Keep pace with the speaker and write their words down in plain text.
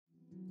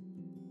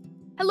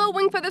Hello,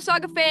 Wingfeather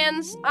Saga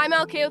fans! I'm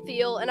Alkaio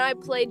Thiele, and I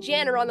play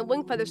Janner on the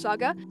Wingfeather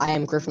Saga. I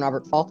am Griffin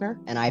Robert Faulkner,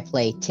 and I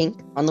play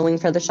Tink on the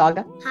Wingfeather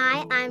Saga.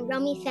 Hi, I'm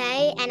Romy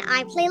Fay, and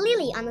I play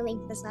Lily on the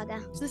Wingfeather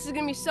Saga. So this is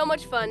going to be so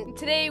much fun.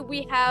 Today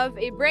we have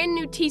a brand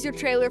new teaser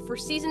trailer for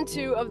Season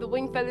 2 of the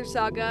Wingfeather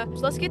Saga, so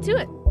let's get to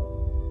it.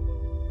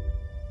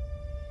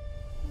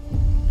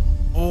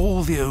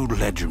 All the old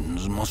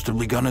legends must have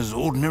begun as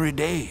ordinary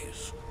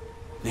days.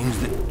 Things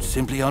that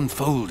simply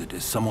unfolded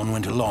as someone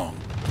went along.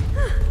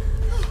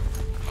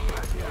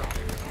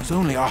 It was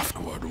only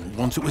afterward,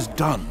 once it was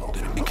done,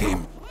 that it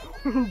became...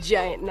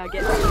 Giant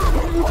nugget.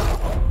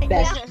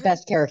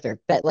 Best character,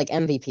 like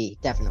MVP,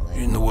 definitely.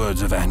 In the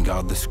words of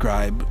Vanguard the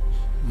Scribe,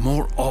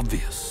 more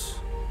obvious.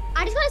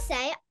 I just want to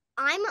say,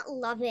 I'm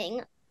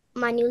loving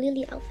my new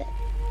Lily outfit.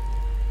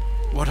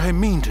 What I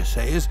mean to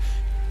say is,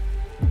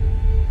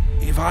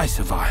 if I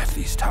survive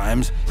these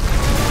times,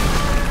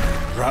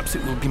 perhaps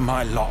it will be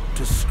my lot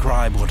to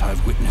scribe what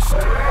I've witnessed.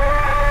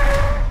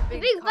 The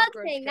big bug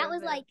thing, that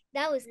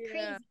was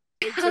crazy.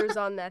 Pictures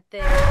on that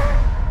thing.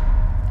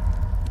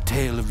 A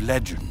tale of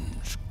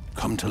legends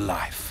come to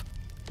life.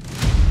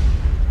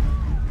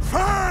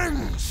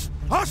 Fangs,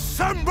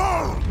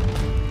 assemble!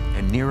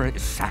 Anira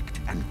is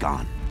sacked and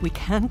gone. We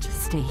can't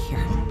just stay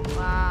here.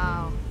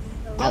 Wow.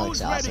 That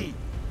looks awesome.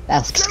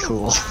 That's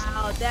cool.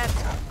 Wow, that's...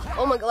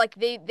 Oh my god, like,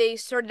 they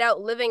started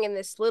out living in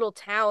this little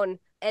town,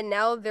 and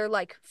now they're,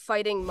 like,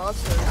 fighting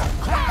monsters.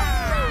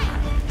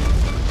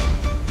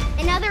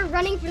 And now they're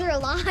running for their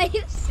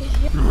lives.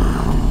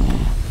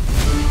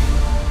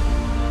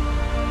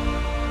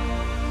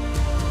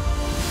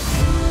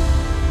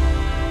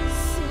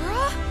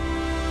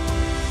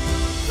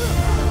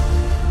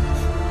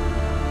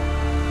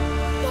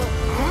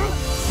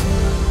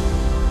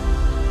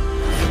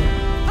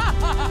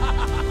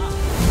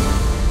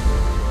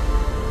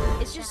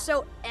 It's just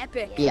so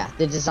epic. Yeah,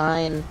 the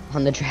design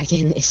on the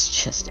dragon is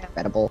just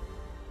incredible.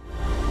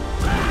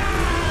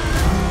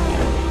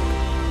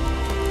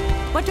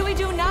 What do we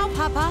do now,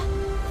 Papa?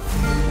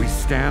 We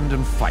stand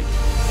and fight.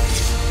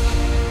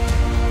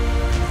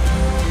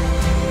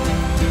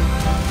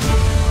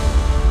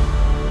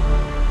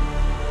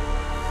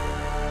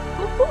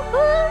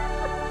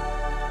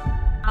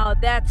 Oh,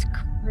 that's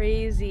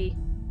crazy.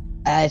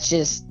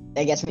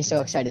 It gets me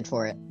so excited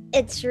for it.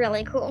 It's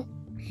really cool.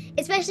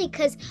 Especially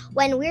because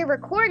when we're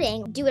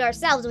recording, do it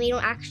ourselves, we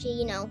don't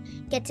actually,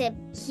 get to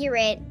hear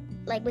it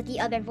like with the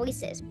other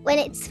voices. When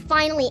it's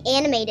finally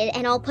animated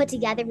and all put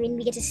together and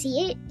we get to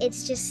see it,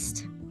 it's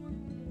just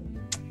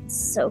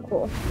so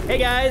cool. Hey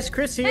guys,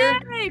 Chris here.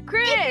 Hey,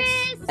 Chris!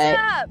 What's Hey.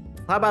 up?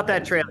 How about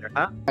that trailer,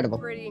 huh? Incredible.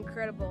 Pretty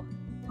incredible.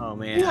 Oh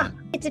man, Yeah,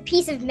 it's a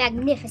piece of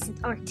magnificent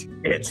art.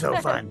 it's so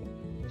fun.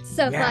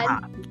 So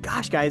fun.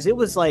 Gosh, guys, it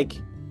was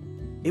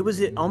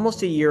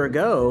almost a year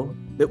ago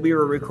that we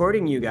were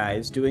recording you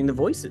guys doing the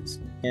voices.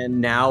 And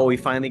now we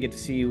finally get to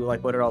see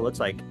like what it all looks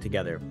like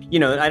together. I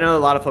know a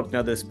lot of folks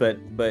know this, but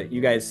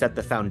you guys set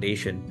the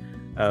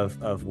foundation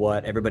of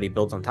what everybody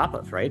builds on top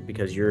of, right?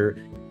 Because your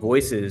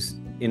voices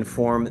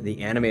inform the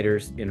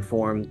animators,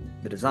 inform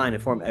the design,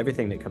 inform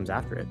everything that comes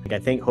after it. Like, I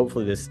think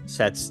hopefully this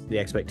sets the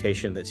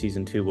expectation that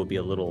season 2 will be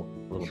a little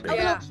bigger. A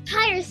little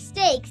higher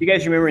stakes. You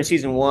guys remember in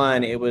season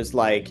 1, it was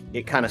like,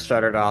 it kind of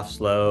started off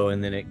slow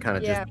and then it kind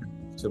of just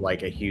to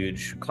like a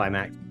huge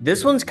climax.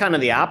 This one's kind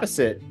of the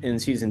opposite in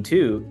season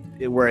 2,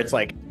 where it's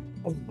like,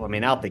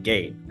 out the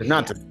gate.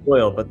 Not to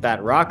spoil, but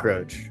that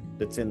Rockroach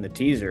that's in the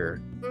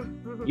teaser,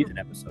 he's in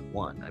episode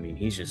 1.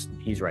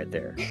 He's right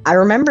there. I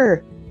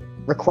remember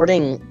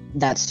recording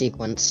that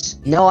sequence,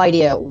 no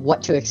idea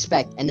what to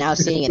expect, and now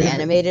seeing it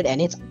animated, and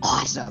it's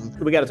awesome.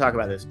 We got to talk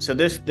about this. So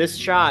this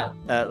shot,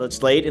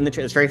 it's late in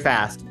it's very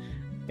fast,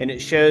 and it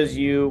shows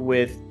you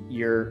with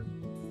your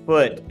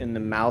foot in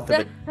the mouth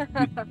of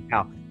a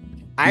cow.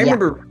 I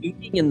remember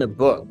reading in the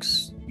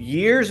books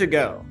years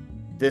ago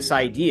this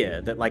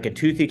idea that like a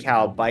toothy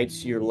cow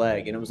bites your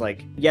leg, and it was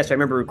like, yes, I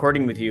remember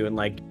recording with you and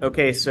like,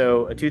 okay,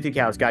 so a toothy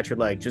cow's got your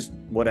leg, just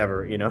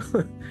whatever,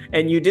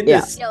 and you did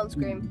this. Yell and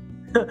scream.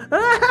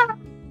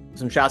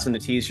 Some shots in the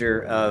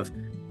teaser of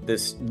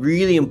this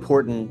really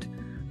important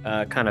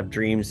kind of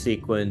dream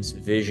sequence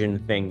vision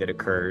thing that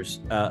occurs,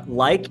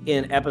 like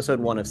in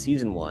episode 1 of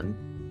season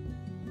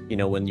 1,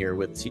 when you're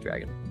with the sea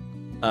dragon,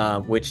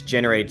 which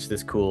generates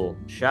this cool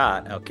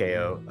shot,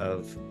 Alkaio,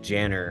 of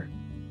Janner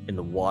in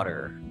the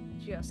water.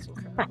 Just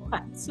incredible.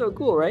 So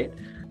cool, right?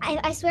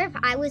 I swear if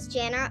I was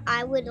Janner,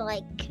 I would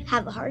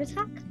have a heart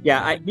attack.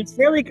 Yeah, he's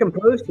fairly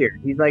composed here.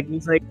 He's like,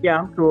 yeah,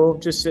 I'm cool,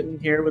 just sitting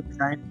here with the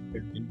giant,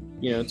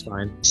 it's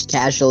fine. Just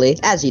casually,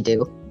 as you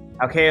do.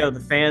 Alkaio, the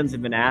fans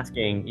have been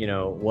asking,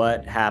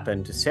 what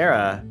happened to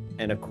Sarah,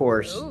 and of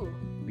course,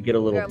 we get a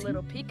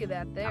little peek of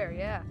that there,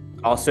 yeah.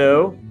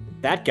 Also,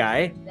 that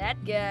guy.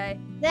 That guy.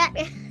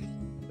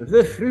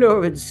 The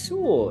Florid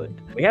Sword.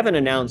 We haven't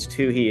announced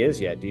who he is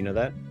yet. Do you know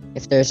that?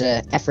 If there's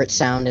a effort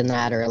sound in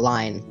that or a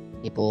line,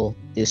 people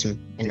do some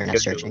internet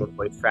searching.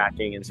 Voice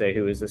tracking and say,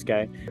 who is this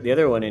guy? The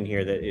other one in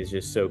here that is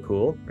just so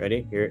cool.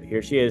 Ready?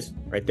 Here she is,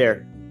 right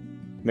there.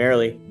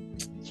 Merrily.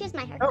 Here's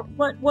my hair. Oh,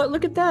 what?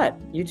 Look at that.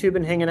 You two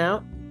been hanging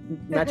out?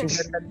 matching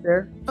haircuts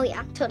there? Oh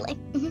yeah, totally.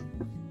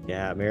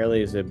 Yeah,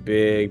 Marilee is a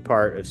big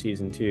part of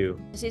season 2.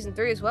 Season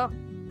 3 as well.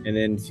 And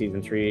then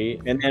season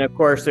 3. And then, of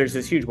course, there's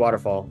this huge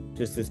waterfall,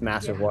 just this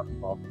massive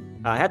waterfall.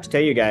 I have to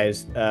tell you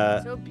guys,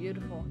 So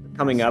beautiful.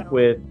 coming up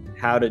with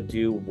how to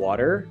do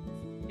water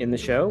in the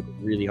show,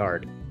 really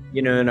hard.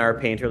 You know, in our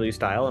painterly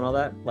style and all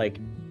that. Like,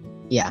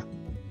 Yeah.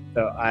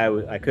 so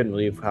I couldn't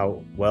believe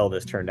how well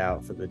this turned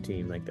out for the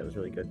team. Like, that was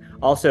really good.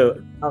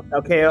 Also,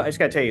 okay, I just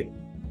gotta tell you,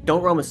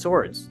 don't roam with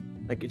swords.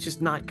 Like, it's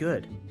just not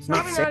good. It's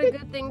not Probably safe. not a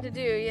good thing to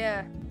do,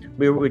 yeah.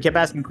 We kept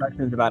asking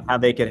questions about how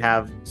they could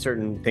have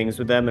certain things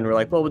with them, and we're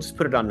like, well, we'll just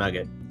put it on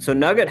Nugget. So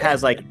Nugget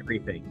has like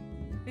everything.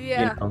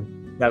 Yeah. You know,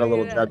 got a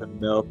little Yeah. jug of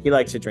milk. He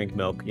likes to drink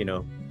milk, you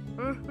know,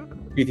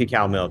 Mhm. toothy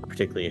cow milk,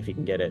 particularly if he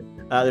can get it.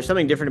 There's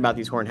something different about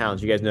these horned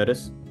hounds. You guys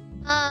notice?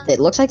 It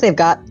looks like they've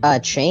got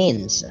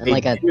chains and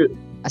like They do.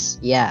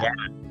 yeah. Yeah.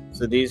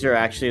 So these are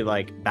actually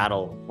like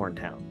battle horned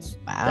hounds.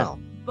 Wow.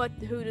 But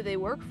who do they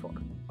work for?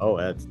 Oh,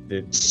 that's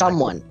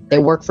Someone. They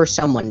work for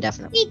someone,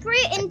 definitely. Secret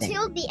think.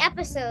 until the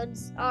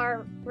episodes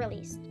are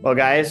released. Well,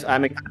 guys,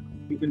 I'm excited.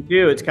 Season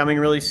 2, it's coming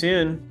really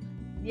soon.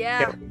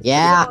 Yeah.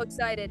 Yeah. So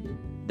excited.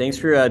 Thanks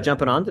for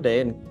jumping on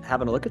today and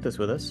having a look at this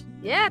with us.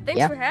 Yeah, thanks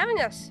Yeah. for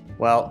having us.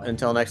 Well,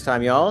 until next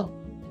time, y'all.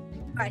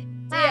 Bye. See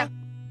Bye. ya.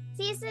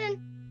 See you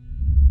soon.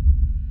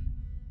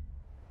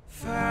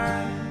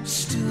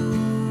 Fast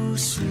to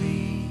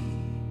sleep,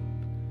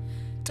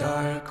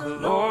 dark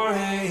alone.